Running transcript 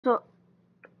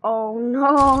Oh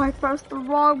no, I pressed the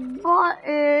wrong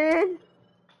button.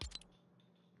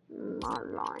 I'm not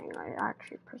lying, I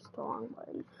actually pressed the wrong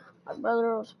button. My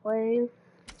brother was playing.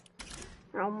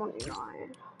 I'm only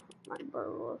lying. My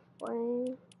brother was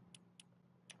playing.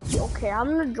 Okay, I'm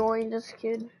gonna join this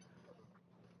kid.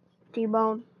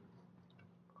 T-Bone.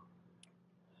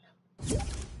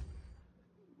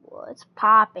 What's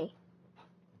poppin'?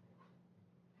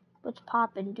 What's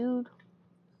poppin', dude?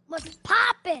 What's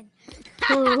poppin'?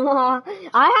 I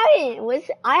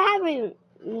haven't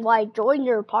like joined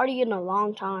your party in a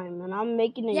long time, and I'm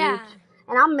making a Yeah.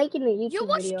 YouTube You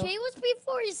watched video. Kayla's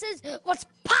before? He says, "What's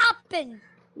poppin'?"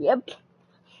 Yep.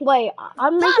 Wait,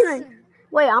 I'm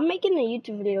Bussin'. making a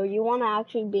YouTube video. You want to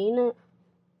actually be in it?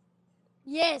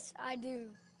 Yes, I do.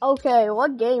 Okay,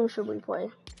 what game should we play?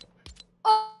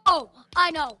 Oh,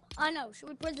 I know. Should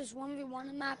we put this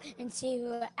 1v1 map and see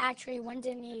who actually wins?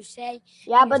 And you say,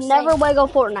 Yeah, but never Lego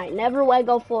Fortnite. Never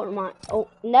Lego Fortnite. Oh,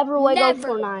 never Lego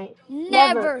Fortnite.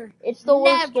 Never. It's the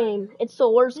worst game. It's the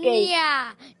worst game.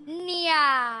 Yeah.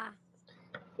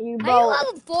 You Are you both.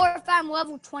 level 4 if I'm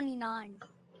level 29?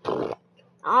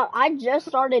 I just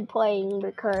started playing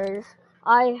because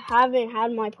I haven't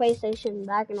had my PlayStation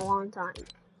back in a long time.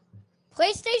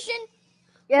 PlayStation?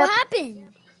 Yep. What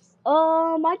happened?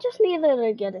 I just needed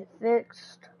to get it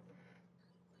fixed.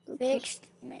 Fixed,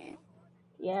 man.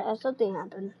 Yeah, something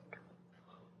happened.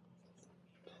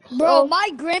 Bro,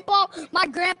 my grandpa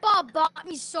bought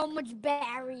me so much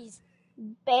berries.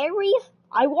 Berries?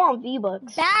 I want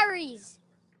V-Bucks. Berries.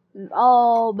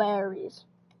 Oh, berries.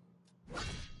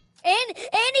 And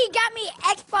he got me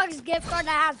Xbox gift card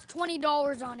that has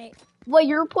 $20 on it. Wait,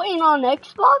 you're playing on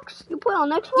Xbox? You play on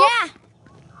Xbox? Yeah.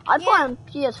 I play on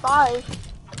PS5.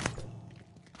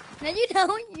 Now you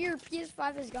know your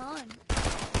PS5 is gone.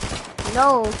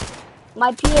 No,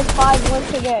 my PS5 went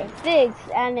to get fixed,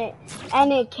 and it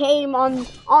came on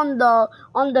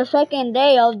the second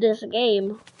day of this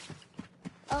game.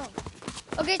 Oh.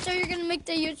 Okay, so you're gonna make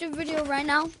the YouTube video right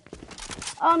now?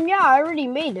 Yeah, I already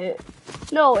made it.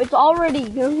 No, I'm already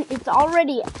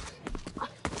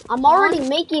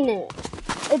making it.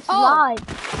 It's live.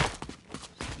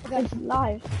 Okay. It's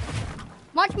live.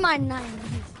 Watch my 90s.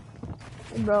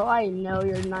 Bro, I know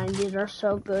your 90s are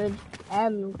so good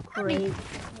and great.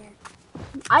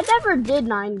 I never did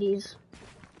 90s.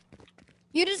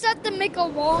 You just have to make a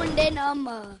wall and then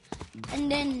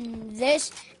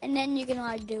this, and then you can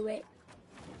like do it.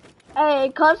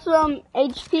 Hey, custom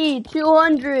HP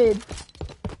 200.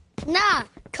 Nah,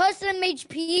 custom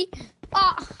HP.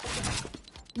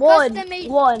 One.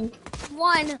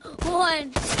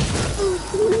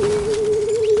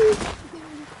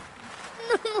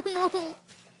 No.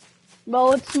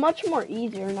 Bro, it's much more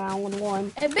easier now with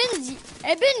one. It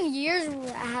been years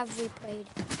have we played.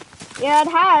 Yeah, it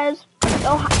has.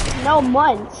 No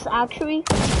months actually.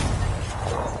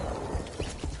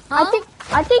 Huh?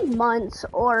 I think months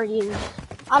or years.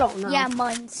 I don't know. Yeah,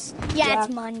 months. Yeah,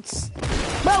 it's months.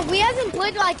 Bro, we haven't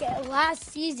played like last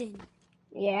season.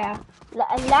 Yeah.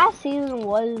 Last season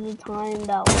was the time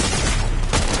that was...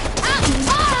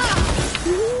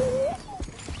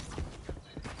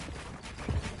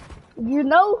 You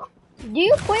know, do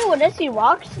you play with SC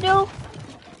Rock still?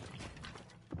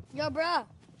 Yo, bro.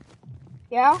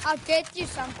 Yeah? I'll get you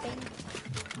something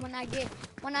when I get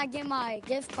my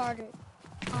gift card.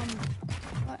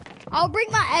 I'll bring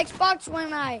my Xbox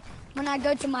when I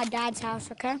go to my dad's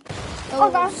house, okay?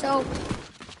 Okay.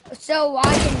 So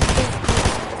I can gift you.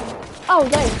 Oh,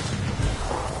 thanks.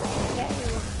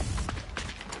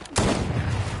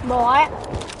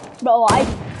 Bro, I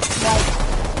like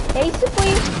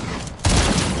basically.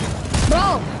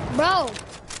 Bro.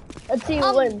 Let's see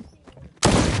who wins.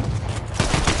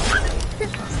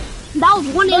 That was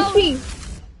 1 HP.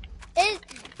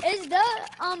 Is the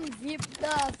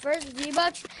first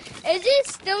V-Bucks, is it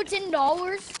still $10?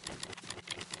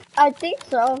 I think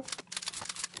so.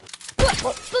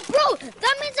 But bro,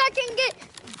 that means I can get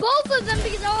both of them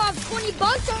because I'll have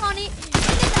 $20 on it,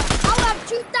 and then I'll have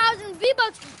 2,000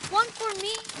 V-Bucks, one for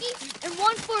me and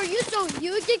one for you, so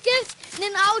you would get gifts, and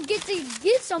then I'll get to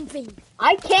get something.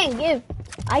 I can't give.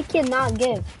 I cannot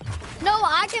give. No,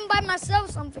 I can buy myself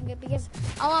something because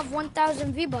I'll have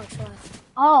 1,000 V-Bucks left.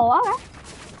 Oh, alright.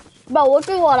 But look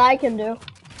at what I can do.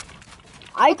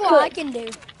 Look what I can do.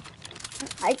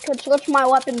 I could switch my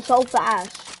weapon so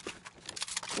fast.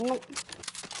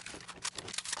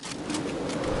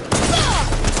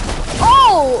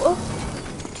 Oh!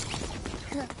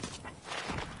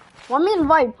 Let me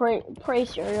invite Pray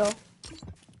Cereal.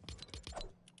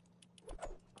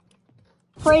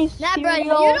 Pray Nah, Cereal. bro,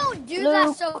 you don't do Luke.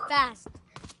 that so fast.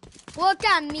 Look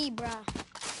at me, bro.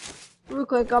 Real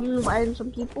quick, I'm inviting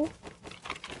some people.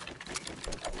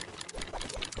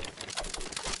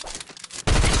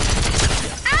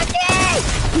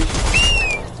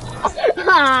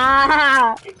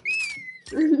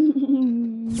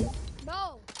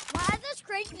 Bro, why are this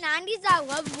crazy 90s I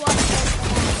love what?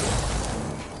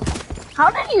 How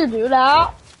did you do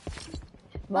that?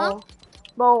 Huh?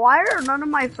 Bro, why are none of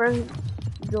my friends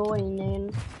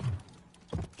joining?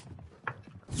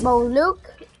 Bro,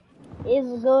 Luke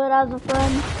is good as a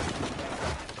friend.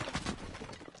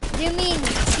 Do you mean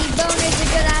T-Bone is a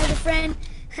good as a friend?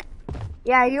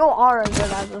 Yeah, you are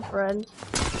good as a friend.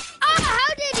 Oh,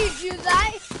 how did you do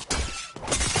that?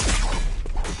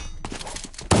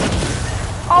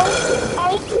 Oh.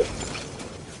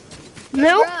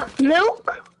 Milk? Bruh. Milk?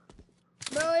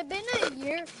 Bro, it's been a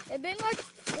year. It's been like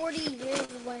 40 years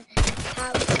when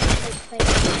how we played.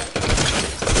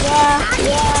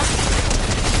 Yeah.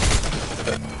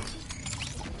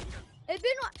 It's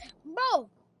been like, bro,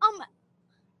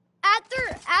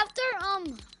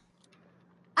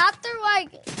 after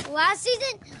like last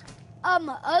season,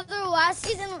 last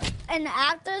season and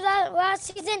after that last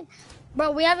season,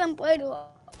 bro, we haven't played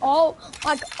over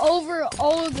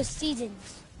all of the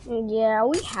seasons. Yeah,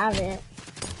 we haven't.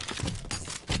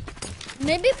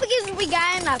 Maybe because we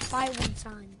got in that fight one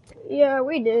time. Yeah,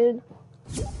 we did.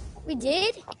 We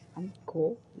did? I'm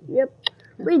cool. Yep,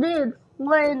 we did.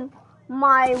 When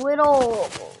my little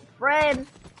friend,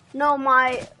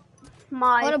 my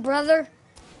What a brother.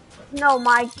 No,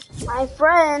 my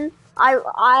friend,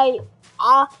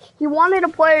 he wanted to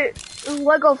play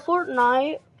Lego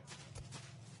Fortnite,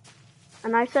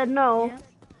 and I said no, Yeah.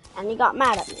 and he got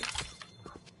mad at me.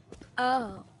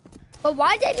 Oh. But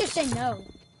why did you say no?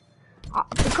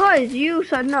 Because you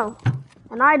said no,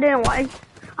 and I don't like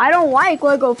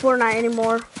Lego Fortnite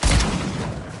anymore.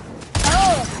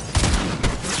 Oh.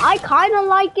 I kind of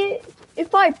like it.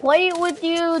 If I play it with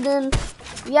you, then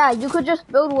yeah, you could just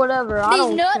build whatever. I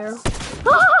don't care.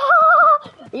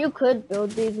 You could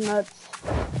build these nuts.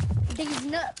 These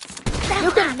nuts.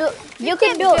 You could build. You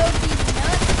can build these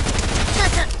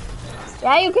nuts.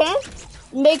 Yeah, you can.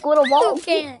 Make little balls. You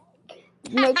can.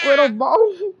 Make little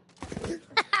balls.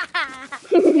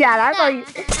 Yeah, that's how you.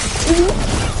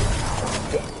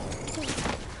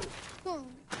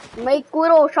 Make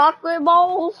little chocolate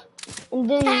balls, and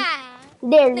then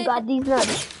there you got these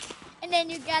nuts. And then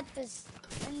you got this.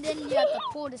 And then you have to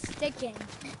pull the stick in.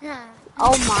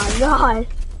 Oh my god.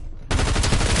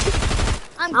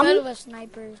 I'm good with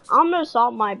snipers. I'm gonna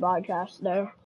stop my podcast there.